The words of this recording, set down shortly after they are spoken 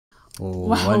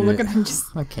Wow, look at him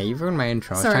just... Okay, you ruined my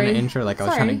intro. I was Sorry. trying to intro like I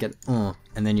was Sorry. trying to get...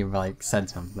 and then you like said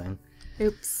something.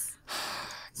 Oops.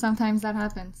 Sometimes that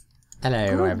happens.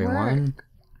 Hello, Good everyone.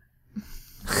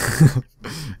 I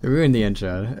ruined the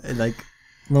intro. Like,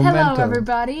 momentum. Hello,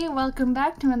 everybody. Welcome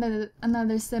back to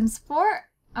another Sims 4.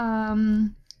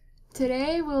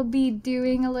 Today we'll be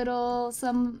doing a little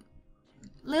some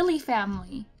Lily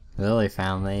family. Lily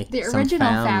family. The Some original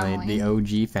family. The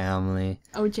OG family.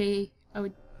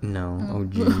 No.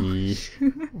 OG.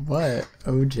 What?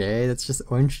 OJ? That's just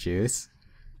orange juice.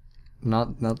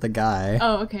 Not the guy.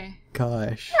 Oh, okay.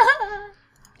 Gosh.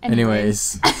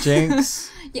 Anyways,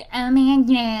 Jinx.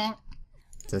 Yeah,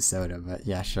 It's a soda, but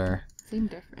yeah, sure. same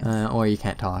difference. Or you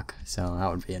can't talk, so that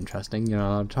would be interesting. You're not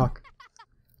allowed to talk.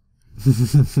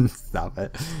 Stop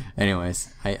it. Anyways,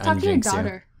 I'm Talk to your Jinx daughter.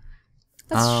 here.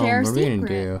 Let's share a what are we secret. gonna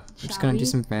do? We're just shall gonna we? do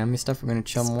some family stuff. We're gonna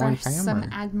chill more in Express family.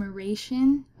 some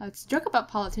admiration. Let's joke about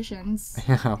politicians.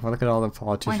 Yeah, look at all the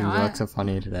politicians. They not? look so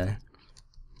funny today.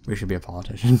 We should be a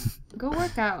politician. Go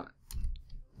work out.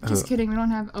 Just kidding, we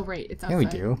don't have... Oh, right, it's outside. Yeah, we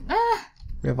do. Ah!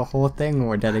 We have a whole thing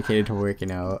we're dedicated to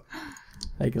working out.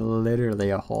 Like, literally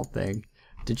a whole thing.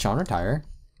 Did Shawn retire?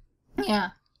 Yeah.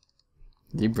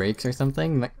 Did he breaks or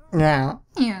something? Like, yeah.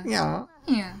 Yeah. Yeah.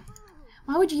 Yeah.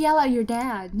 Why would you yell at your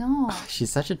dad? No.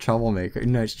 She's such a troublemaker.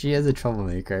 No, she is a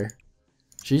troublemaker.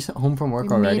 She's home from work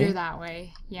We already? made her that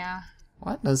way. Yeah.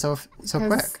 What? That's so quick.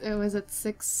 Because it was at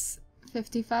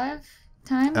 6:55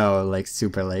 time. Oh, like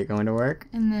super late going to work?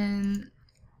 And then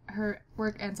her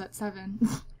work ends at 7.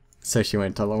 So she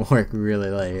went to work really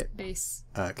late. Base.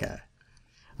 Okay.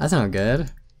 That's not good.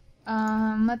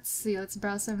 Let's see. Let's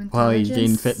browse some Well, intelligence. he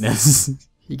gained fitness.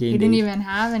 He didn't even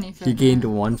have any fitness. He gained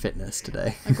 1 fitness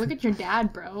today. Like, look at your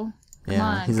dad, bro. Come Yeah,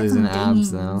 on, he's get losing some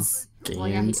abs now. gains. Well,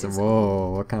 yeah, he Gains? is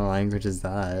Whoa, what kind of language is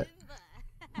that?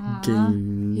 Aw.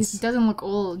 Gains. He doesn't look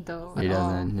old, though. He at all.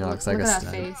 doesn't. He looks like look a at that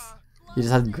stud. face. He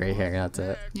just has gray hair, that's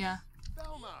it. Yeah.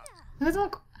 He doesn't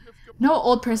look... No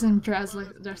old person dresses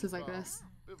like this.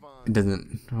 It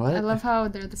doesn't... What? I love how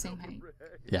they're the same height.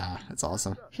 Yeah, it's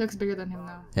awesome. She looks bigger than him,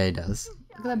 though. Yeah, he does.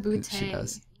 Look at that bootay. She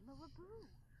does.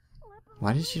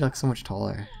 Why does she look so much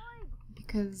taller?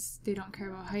 Because they don't care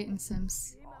about height in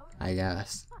Sims. I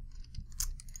guess.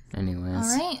 Anyways.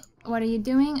 Alright, what are you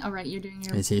doing? Alright, you're doing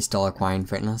your... Is he still acquiring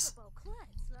fitness?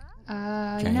 you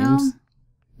James? know...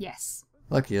 Yes.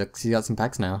 Look, he got some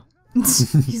pecs now.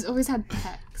 He's always had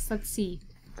pecs. Let's see.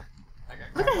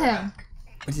 Look at him.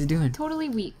 What's he doing? Totally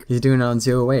weak. He's doing it on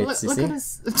 0 weights, Look you at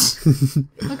see? his...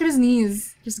 Look at his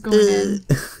knees. Just going in.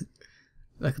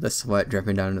 Look at the sweat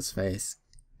dripping down his face.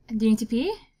 Do you need to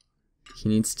pee? He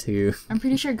needs to... I'm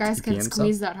pretty sure guys To pee can't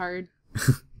squeeze that hard. I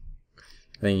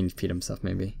think he needs to pee himself,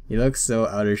 maybe. He looks so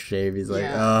out of shape. He's like,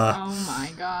 Yeah. ugh. Oh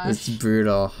my gosh. It's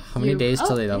brutal. How many days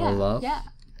till they level up? Yeah.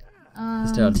 He's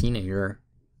still a teenager.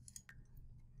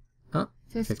 Oh,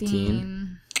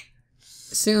 15.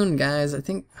 soon, guys. I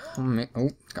think... Oh,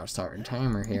 gotta start a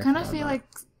timer here. I kind of feel like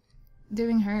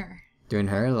doing her. Doing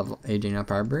her, level aging up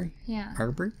Aubrie? Yeah.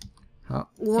 Aubrie? Oh,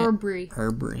 Aubrie.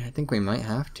 Aubrie. I think we might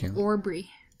have to. Aubrie.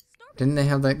 Didn't they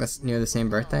have like near the same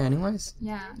birthday anyways?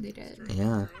 Yeah, they did.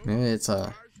 Yeah, maybe it's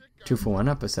a 2-for-1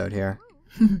 episode here.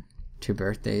 2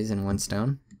 birthdays in 1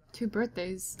 stone. 2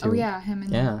 birthdays. Two. Oh yeah, him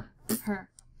and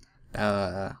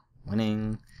her.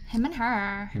 Winning. Him and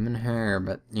her. Him and her,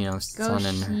 but you know, Go son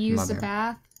and her use mother. the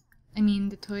bath. I mean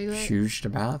the toilet. Shoes to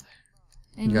bath.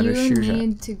 And gotta you shoes it.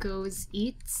 need to go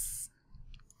eat.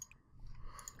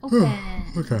 Open.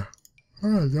 Okay.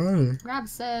 Alright, got it. Grab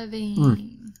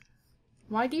serving.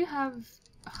 Why do you have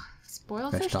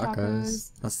spoiled Fish fish tacos.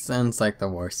 tacos? That sounds like the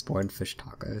worst spoiled fish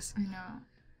tacos. I know.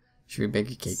 Should we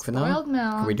bake a cake for them? Spoiled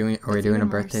milk. Are we doing That's a even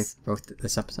birthday worse. both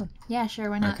this episode? Yeah, sure,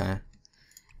 why not? Okay.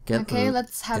 Okay,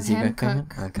 let's have is he him baking it?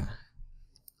 cook Okay.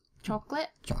 chocolate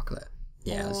Chocolate.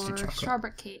 Yeah, let's do or chocolate.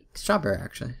 strawberry cake. Strawberry,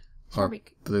 actually. Strawberry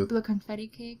Or blue. blue confetti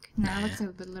cake. Nah, it looks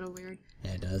a little weird.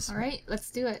 Yeah, it does. Alright,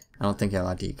 let's do it. I don't think you're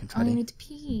allowed to eat Oh, confetti. you need to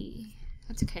pee.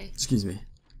 That's okay. Excuse me.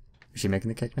 Is she making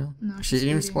the cake now? No, Is she she's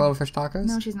eating eating. spoiled fish tacos?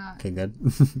 No, she's not. Okay, good.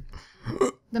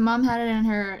 The mom had it in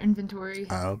her inventory.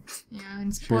 Oh. Yeah, and She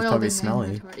was spoiled probably in the smelly.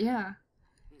 inventory. Yeah.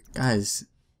 Guys,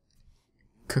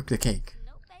 cook the cake.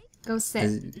 Go sit.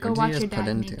 Is- Go what did you watch just your put dad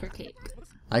into? make your cake.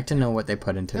 I like to know what they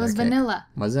put into It was their cake. vanilla.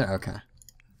 Was it? Okay.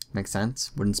 Makes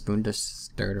sense. Wooden spoon to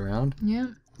stir it around. Yeah.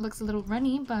 Looks a little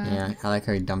runny, but... Yeah, I like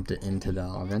how he dumped it into the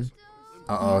oven.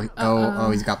 Oh,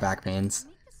 he's got back pains.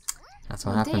 That's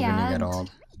what happens when you get Dad.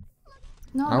 old.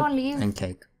 No, Oh, don't leave. and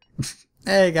cake.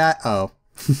 Hey, guy. Oh.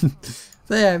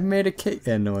 So yeah, I made a cake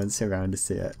and no one's around to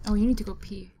see it. Oh, you need to go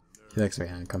pee. He looks very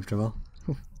uncomfortable.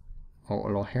 Oh, a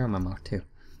little hair in my mouth too.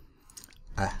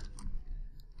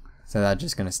 So that's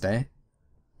just gonna stay?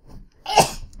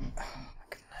 Oh my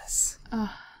goodness.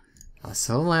 Oh. That was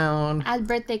so loud. Add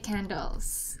birthday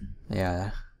candles.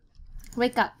 Yeah.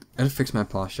 Wake up. I gotta fix my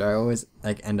posture. I always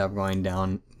like end up going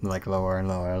down like lower and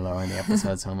lower and lower in the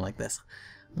episode, so I'm like this.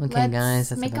 Okay, guys,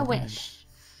 that's make a about wish.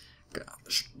 it.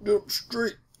 Go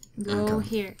straight. Go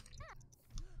here.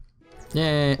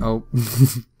 Yay! Oh.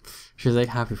 She was like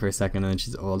happy for a second and then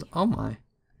she's old. Oh my.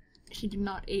 She did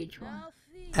not age well.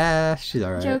 She's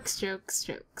alright. Jokes, jokes,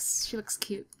 jokes. She looks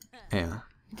cute. Yeah.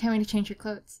 I can't wait to change her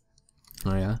clothes.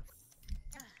 Oh yeah?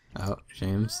 Oh,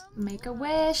 James. Make a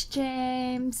wish,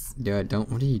 James. Do it, don't.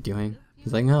 What are you doing?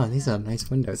 He's like, oh, these are nice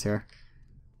windows here.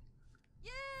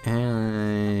 And...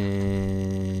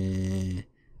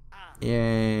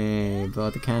 Yay! Blow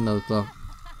out the candles, blow.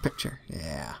 Picture.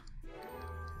 Yeah.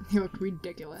 You look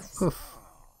ridiculous. Oof.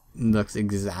 Looks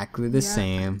exactly the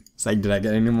same. It's like, did I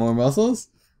get any more muscles?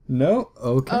 No?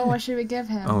 Okay. Oh, what should we give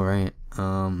him? Oh, right.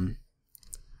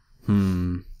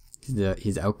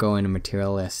 He's outgoing and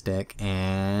materialistic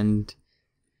and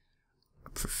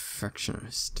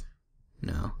perfectionist.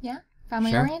 No. Yeah?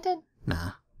 Family oriented?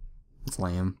 Nah. It's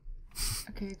lame.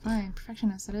 Okay, fine.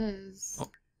 Perfectionist it is.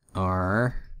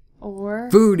 Or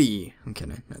foodie. I'm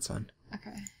kidding. That's fine.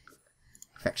 Okay.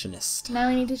 Perfectionist. Now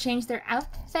we need to change their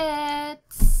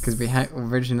outfits. Because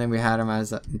originally we had him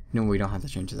as no, we don't have to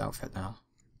change his outfit now.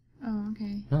 Oh,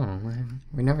 okay. No,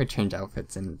 we never change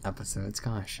outfits in episodes.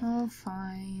 Gosh. Oh,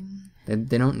 fine.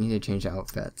 They don't need to change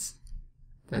outfits.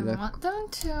 I want them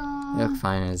to. They look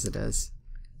fine as it is.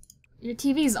 Your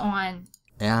TV's on.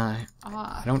 Yeah.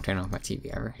 Off. I don't turn off my TV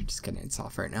ever. Just kidding. It's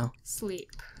off right now. Sleep.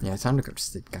 Yeah, it's time to go to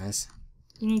sleep, guys.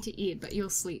 You need to eat, but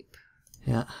you'll sleep.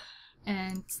 Yeah.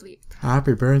 And sleep.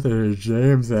 Happy birthday to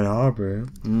James and Aubrie.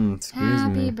 Excuse me.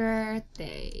 Happy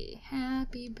birthday.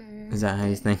 Happy birthday. Is that how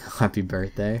you think? Happy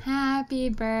birthday? Happy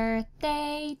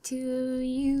birthday to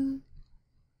you.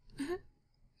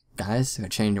 Guys,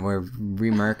 we're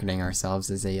remarketing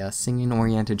ourselves as a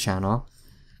singing-oriented channel.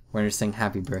 We're going to sing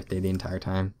happy birthday the entire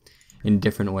time. In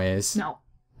different ways. No.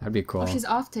 That'd be cool. Oh, she's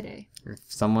off today. If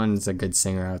someone's a good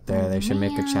singer out there, they should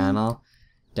make a channel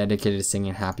dedicated to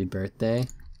singing happy birthday.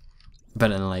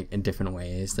 But in like in different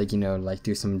ways. Like, you know, like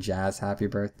do some jazz happy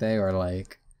birthday or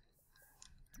like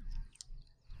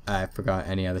I forgot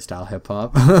any other style hip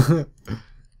hop. Or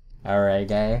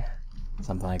reggae.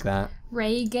 Something like that.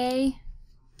 Reggae.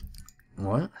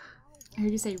 What? I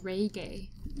heard you say reggae.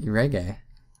 Reggae.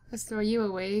 Let's throw you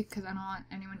away because I don't want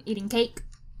anyone eating cake.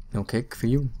 No cake for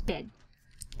you. Bed.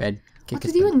 Bed. Cake What's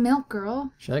is with you bed. and milk,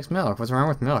 girl? She likes milk. What's wrong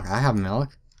with milk? I have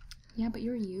milk. Yeah, but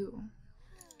you're you.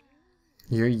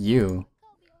 You're you.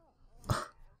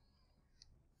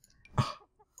 How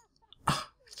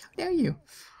dare you?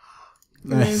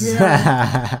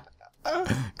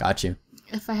 Got you.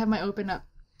 If I have my open up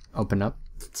Open up.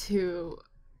 too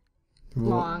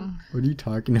long. What are you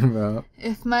talking about?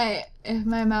 If my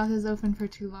mouth is open for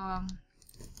too long.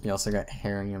 You also got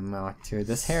hair in your mouth too.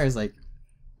 This hair is like,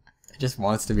 it just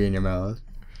wants to be in your mouth.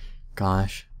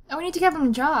 Gosh. Oh, we need to give him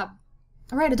a job.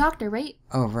 All right, a doctor, right?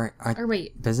 Oh, right. Or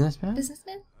wait, Businessman?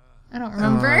 businessman? I don't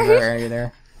remember. Right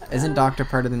there. Isn't doctor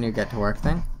part of the new get to work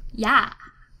thing? Yeah.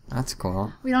 That's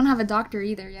cool. We don't have a doctor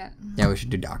either yet. Yeah, we should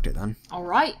do doctor then. All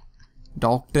right.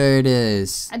 Doctor it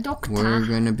is. A doctor. We're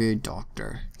gonna be a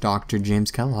doctor. Dr. James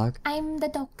Kellogg. I'm the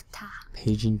doctor.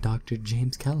 Paging Dr.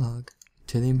 James Kellogg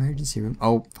to the emergency room.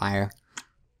 Oh, fire.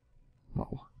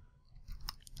 Whoa.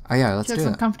 Oh yeah, let's She do looks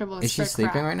it. uncomfortable as Is she frick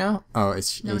sleeping crap. right now? Oh, is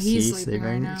he sleeping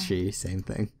right now. She, same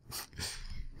thing.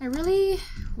 I really...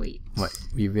 Wait. What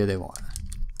you really want?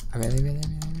 I really want.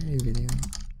 It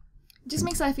just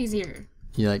makes life easier.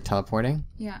 You like teleporting?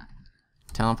 Yeah.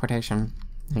 Teleportation.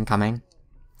 Incoming.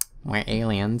 We're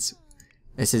aliens.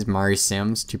 This is Mars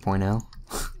Sims 2.0.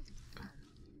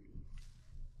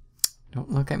 Don't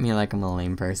look at me like I'm a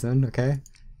lame person, okay?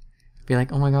 Be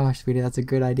like, oh my gosh, sweetie, that's a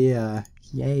good idea.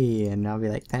 Yay. And I'll be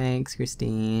like, thanks,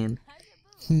 Christine.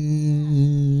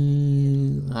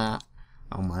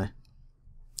 Oh my.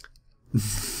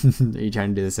 Are you trying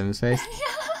to do the Sims face?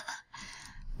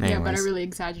 Yeah, but I really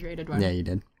exaggerated one. Yeah, you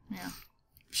did. Yeah.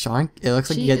 Shawn, it looks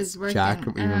like he gets jacked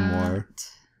working even more. at-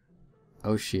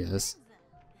 Oh, she is.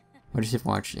 What is she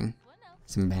watching?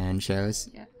 Some band shows?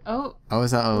 Yeah. Oh, Oh,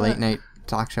 is that a late Look. night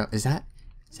talk show? Is that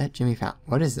Jimmy Fallon?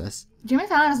 What is this? Jimmy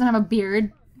Fallon doesn't have a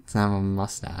beard. It's not a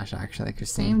mustache, actually,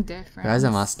 Christine. Same difference. Who has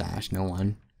a mustache? No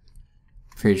one.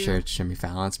 Pretty You. sure it's Jimmy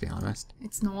Fallon, let's be honest.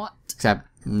 It's not. Except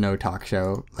no talk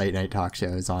show, late night talk show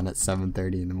is on at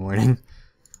 7:30 in the morning.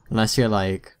 Unless you're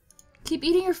like, Keep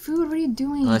eating your food. What are you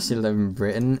doing? unless you live in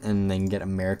Britain and then get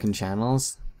American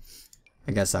channels.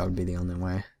 I guess that would be the only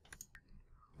way.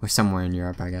 Or somewhere in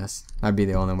Europe, I guess. That'd be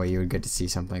the only way you would get to see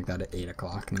something like that at 8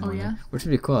 o'clock in the morning. Yeah? Which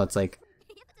would be cool. It's like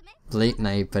late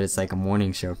night, but it's like a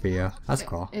morning show for you. That's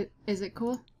cool. Is it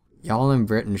cool? Y'all in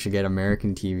Britain should get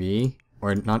American TV.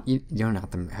 Or not, you don't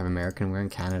have to have American. We're in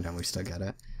Canada and we still get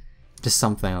it. Just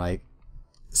something like,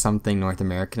 something North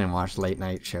American and watch late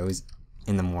night shows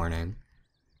in the morning.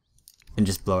 And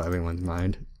just blow everyone's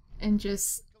mind. And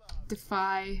just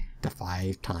defy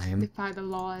time. Defy the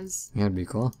laws. Yeah, it'd be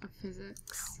cool. Of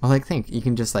physics. Well, like, think. You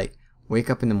can just, like, wake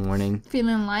up in the morning.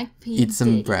 Feeling like P. Eat some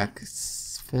Diddy.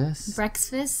 breakfast.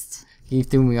 Breakfast? He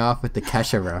threw me off with the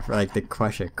Kesha ref, or like the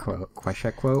Kesha quote.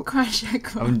 Kesha quote? Kesha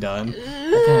quote. I'm done.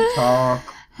 I can't talk.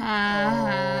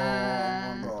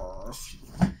 Oh my gosh.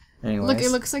 Anyways. Look,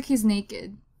 it looks like he's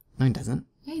naked. No, he doesn't.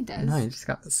 Yeah, he does. No, he just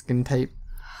got skin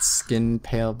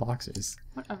pale boxers.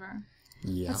 Whatever.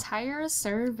 Yeah. Let's hire a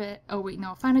service. Oh, wait,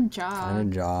 no. Find a job. Find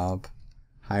a job.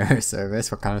 Hire a service?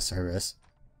 What kind of service?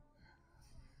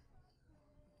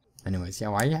 Anyways, yeah,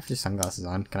 why do you have your sunglasses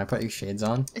on? Can I put your shades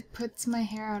on? It puts my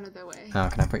hair out of the way. Oh,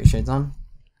 can I put your shades on?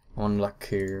 I wanna look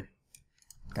here.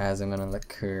 Guys, I'm gonna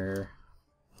look here.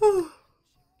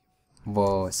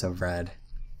 Whoa, it's so red.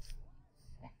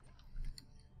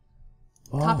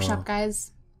 Top Oh. shop,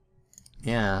 guys.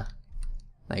 Yeah.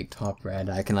 Like, top red.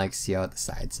 I can, like, see out the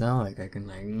sides now. Like, I can,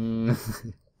 like...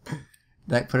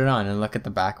 like, put it on and look at the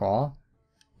back wall.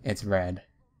 It's red.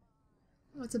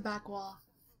 What's a back wall?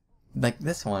 Like,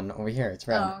 this one over here. It's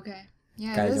red. Oh, okay.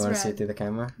 Yeah, Guys, it is you want to red. see through the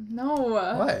camera? No.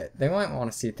 What? They might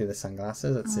want to see through the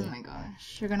sunglasses. Let's see. Oh my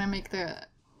gosh. You're gonna make the...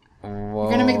 Whoa.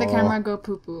 You're gonna make the camera go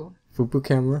poo-poo. Poo-poo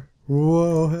camera.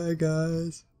 Whoa, hey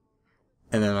guys.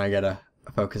 And then I gotta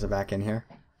focus it back in here.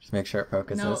 Just make sure it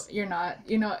focuses. No, you're not.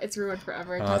 You know, it's ruined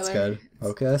forever, Oh, Tyler. that's good.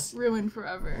 Focus. It's ruined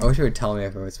forever. I wish it would tell me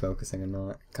if it was focusing or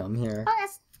not. Come here.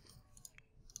 Focus.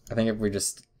 I think if we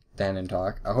just stand and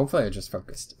talk. Hopefully it just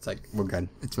focused. It's like, we're good.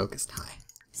 It's focused. Hi.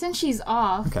 Since she's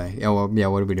off. Okay. Yeah, well, yeah,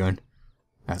 what are we doing?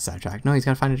 Sidetrack. No, he's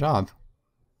gotta find a job.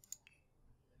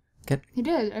 He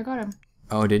did. I got him.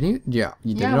 Oh, did you? Yeah,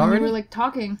 you did it when already? we were like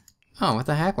talking. Oh, what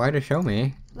the heck? Why'd it show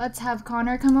me? Let's have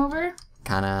Connor come over.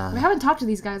 Kinda. We haven't talked to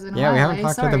these guys in a while. Yeah, we haven't eh?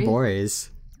 talked Sorry. to the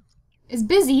boys. It's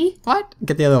busy. What?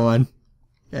 Get the other one.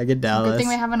 Yeah, get Dallas. Good thing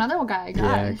we have another guy. Gosh.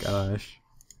 Yeah, gosh.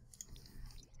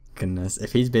 Goodness.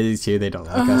 If he's busy too, they don't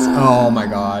like us. Oh my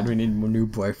god, we need more new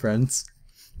boyfriends.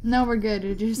 No, we're good.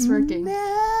 It's just working.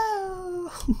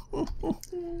 No.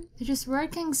 It's just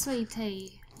working,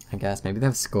 sweetie. I guess. Maybe they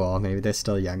have school. Maybe they're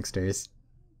still youngsters.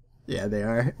 Yeah, they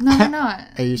are. No, they're not.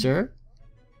 Are you sure?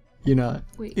 You're not.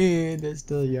 Wait. They're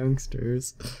still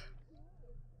youngsters.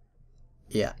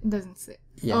 Yeah. It doesn't say.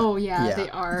 Yeah. Oh, yeah, Yeah. they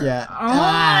are. Yeah. Oh my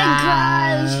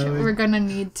gosh. Ah, We're gonna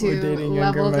need to We're dating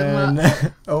level younger them men.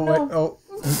 up. Oh, No. wait. Oh.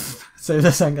 Save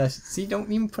the sunglasses. See,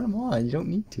 don't even put them on. You don't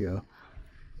need to. Your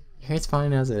hair's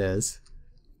fine as it is.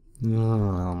 Oh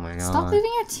my god. Stop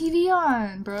leaving your TV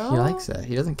on, bro. He likes it.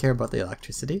 He doesn't care about the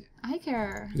electricity. I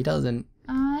care. He doesn't.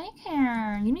 I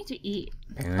care. You need to eat.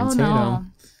 Parents Oh, hate no.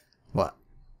 him. What?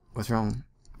 What's wrong?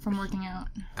 From working out.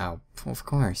 Oh, of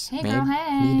course. Hey, Babe, girl, What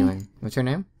are you hey. doing? What's your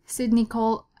name? Sydney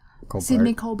Colbert.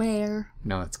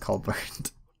 No, it's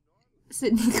Colbert.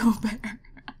 Sydney Colbert.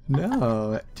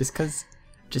 No, just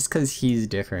cause he's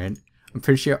different. I'm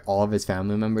pretty sure all of his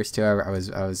family members too. I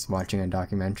was watching a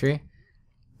documentary.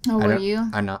 Oh, were you?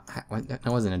 That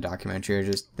wasn't a documentary. It was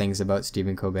just things about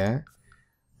Stephen Colbert.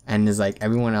 And it's like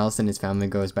everyone else in his family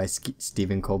goes by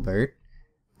Stephen Colbert,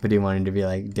 but he wanted to be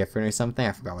like different or something.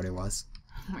 I forgot what it was.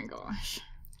 Oh my gosh.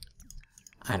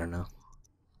 I don't know.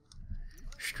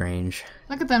 Strange.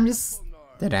 Look at them, just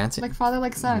They're dancing. like father,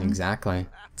 like son. Exactly.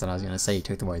 That's what I was gonna say. You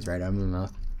took the words right out of my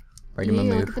mouth. Right in my Ew,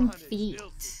 look mouth. at them feet.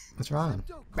 What's wrong?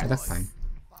 They look fine.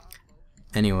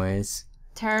 Anyways,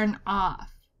 Turn off.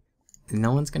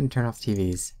 no one's gonna turn off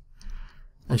TVs.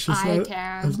 It's just I not-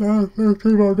 can. It's not for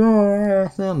people to okay,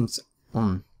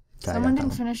 Someone I got that didn't one.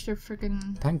 finish their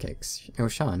freaking. Pancakes. It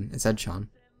was Shawn. It said Shawn.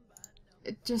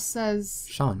 It just says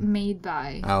Shawn. made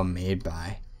by. Oh, made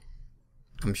by.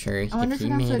 I'm sure I wonder if if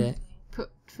he you have made to it. put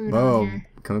food Whoa. on here.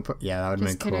 Can we put? Yeah, that would have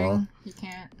Just been kidding. cool. You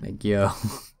can't. Like, yo.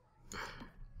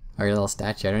 Our little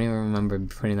statue. I don't even remember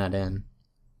putting that in.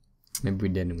 Maybe we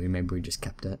didn't. Maybe we just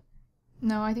kept it.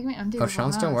 No, I think we emptied Oh, the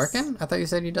Shawn's whole still house. working? I thought you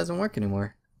said he doesn't work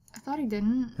anymore. I thought he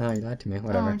didn't. Oh, you lied to me. Oh,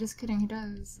 Whatever. I'm just kidding. He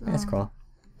does. That's Oh. cool.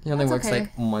 He only That's works okay.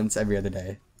 like once every other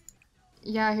day.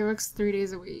 Yeah, he works 3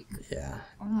 days a week. Yeah.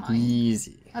 Oh my.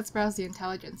 Easy. Let's browse the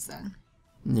intelligence then.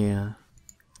 Yeah.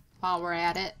 While we're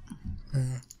at it.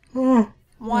 Oh.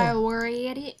 While we're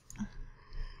at it.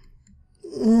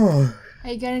 Oh. Are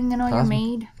you getting to know your Past-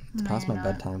 maid? It's No, past you're my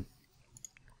not. bedtime.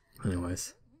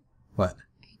 Anyways. What?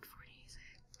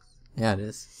 8:46. Yeah, it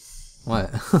is. What?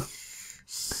 What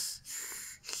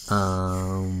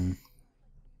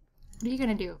are you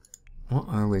gonna do? What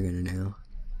are we gonna do?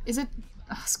 Is it...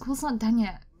 school's not done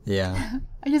yet. Yeah.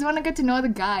 I just want to get to know the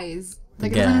guys.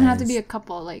 Like, it doesn't have to be a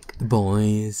couple. Like, the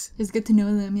boys. just get to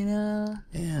know them, you know?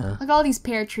 Yeah. Look at all these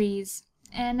pear trees.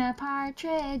 And a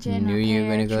partridge in a Knew you were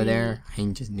gonna pear go tree. there. I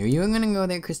just knew you were gonna go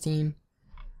there, Christine.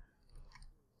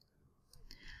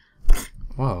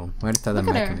 Whoa, why did that Look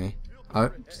at mic her. at me?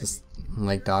 Oh, just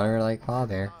like daughter, like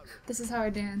father. This is how I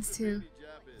dance, too.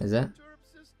 Is it?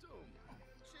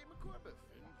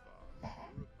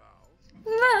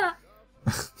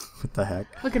 What the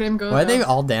heck? Look at him go. Why are they though.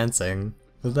 all dancing?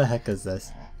 What the heck is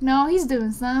this? No, he's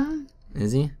doing some.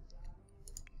 Is he?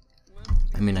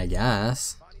 I mean, I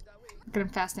guess. Look at him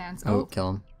fast dance. Oh, Oh, kill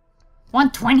him.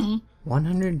 120.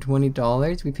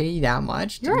 $120? We pay you that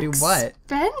much to You're do what?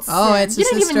 expensive. Oh, it's you his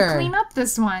didn't sister. even clean up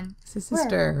this one. It's his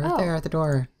sister, Where? right Oh. there at the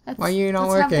door. Let's- Why are you not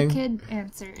let's working? Have the kid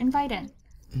answer. Invite in.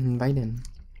 Invite him.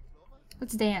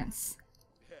 Let's dance.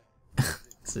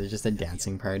 So it's just a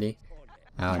dancing party.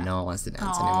 Oh, Yeah. no one wants to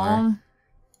dance anymore.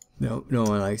 No, no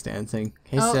one likes dancing.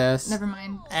 Hey, Oh, sis. never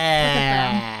mind. Look Eh.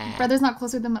 at them. Brother's not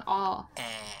close with them at all.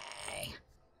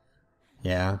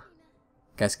 Yeah.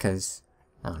 Guess because,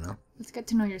 I don't know. Let's get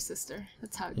to know your sister.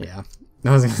 That's how it goes. Yeah.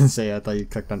 I was gonna say, I thought you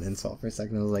clicked on insult for a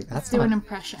second. I was like, Let's that's do an not,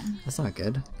 impression. that's not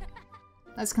good.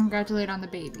 Let's congratulate on the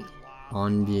baby.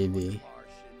 On baby.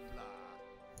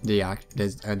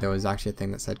 There was actually a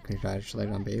thing that said congratulate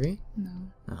on baby? No.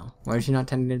 No. Why is she not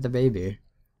tending to the baby?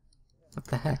 What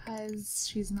the heck? Because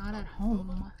she's not at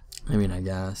home. I mean, I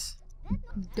guess.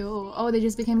 Duh. Oh, they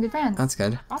just became good friends. That's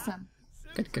good. Awesome.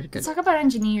 Good, good, good. Let's talk about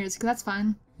engineers, because that's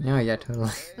fun. Yeah,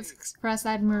 totally. Let's express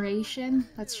admiration.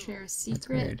 Let's share a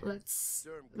secret. weird. Let's...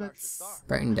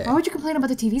 Brighten day. Why would you complain about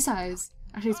the TV size?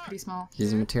 Actually, it's pretty small.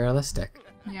 She's materialistic.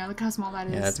 Yeah, look how small that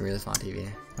is. Yeah, that's a really small TV.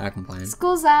 I complain.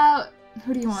 School's out.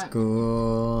 Who do you want?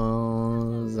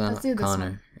 School's out. Let's do this Connor.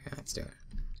 one. Yeah, let's do it.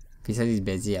 If he says he's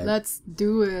busy, Let's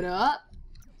do it up.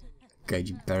 good,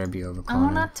 you better be over I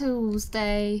want Connor. a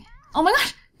Tuesday. Oh my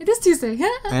gosh! It is Tuesday.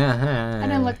 I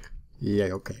didn't look. Yeah,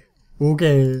 okay.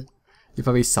 Okay. You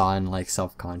probably saw and like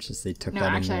self-consciously took No,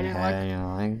 that actually, I in your didn't head. You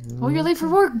know, like, Oh, you're late for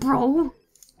work, bro.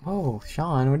 oh,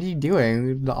 Shawn, what are you doing?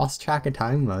 We lost track of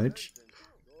time much.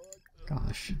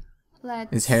 Gosh.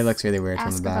 Let's His hair looks really weird from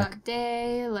the ask back. about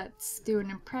day. Let's do an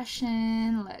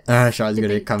impression. Let's Shawn's gonna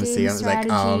debate come see game him. It's like,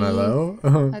 strategy. hello?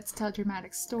 Let's tell a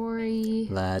dramatic story.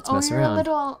 Let's Oh, mess you're around. a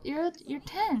little. You're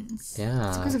tense. Yeah.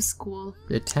 It's because of school.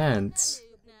 You're tense.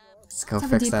 Let's go Let's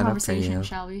have a fix deep that up for conversation, you.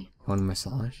 shall we? One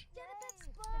massage.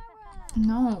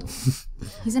 No.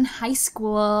 He's in high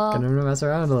school. Get him to mess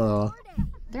around a little.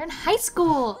 They're in high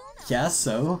school. Yes,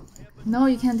 so. No,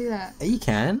 you can't do that. You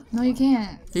can. No, you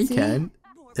can't. You See? can.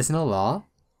 It's no law.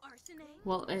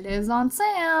 Well, it is on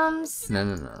Sam's.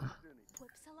 No.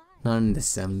 Not in The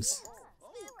Sims.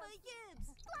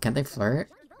 Can't they flirt?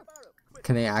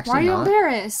 Can they actually Why are you not?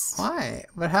 embarrassed? Why?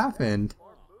 What happened?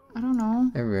 I don't know.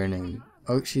 They're ruining.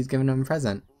 Oh, she's giving him a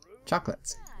present.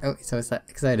 Chocolates. Oh, so is that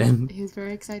excited? He's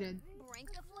very excited.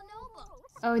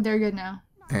 Oh, they're good now.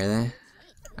 Are they?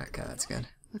 Okay, that's good.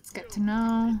 Let's get to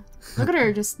know. Look at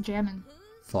her just jamming.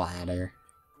 Flatter.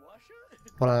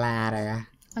 Flatter.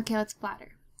 Okay, let's flatter.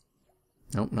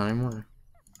 Nope, not anymore.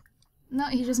 No,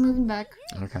 he's just moving back.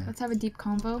 Okay. Let's have a deep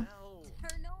convo.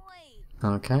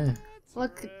 Okay.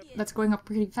 Look, that's going up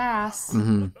pretty fast.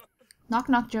 Mm-hmm. Knock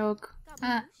knock joke.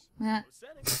 Ah. We're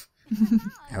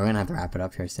gonna have to wrap it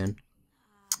up here soon.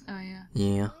 Oh yeah.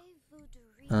 Yeah.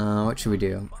 What should we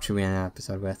do? What should we end the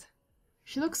episode with?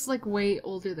 She looks like way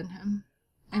older than him.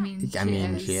 I mean,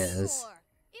 She is.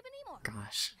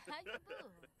 Gosh.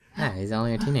 Yeah, he's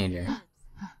only a teenager.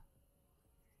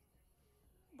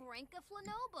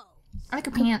 I like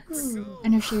her pants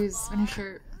and her shoes and her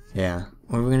shirt. Yeah.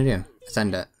 What are we gonna do? Let's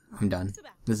end it. I'm done.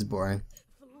 This is boring.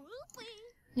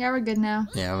 Yeah, we're good now.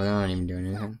 Yeah, we're not even doing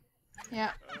anything.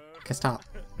 Yeah. Okay, stop.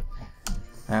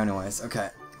 Anyways, okay.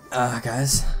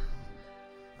 Guys.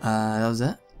 That was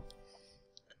it.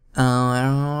 I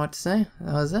don't know what to say.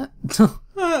 That was it.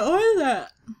 What is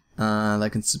that?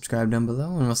 Like and subscribe down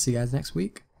below, and we'll see you guys next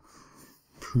week.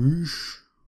 Peace.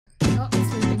 Oh,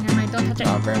 it's sleeping. Never mind. Don't touch it.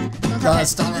 Stop it. Don't touch it.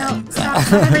 Stop it. No,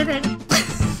 stop everything.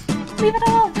 Leave it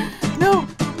alone. No,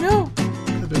 no.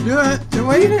 Do it.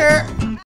 Wait here.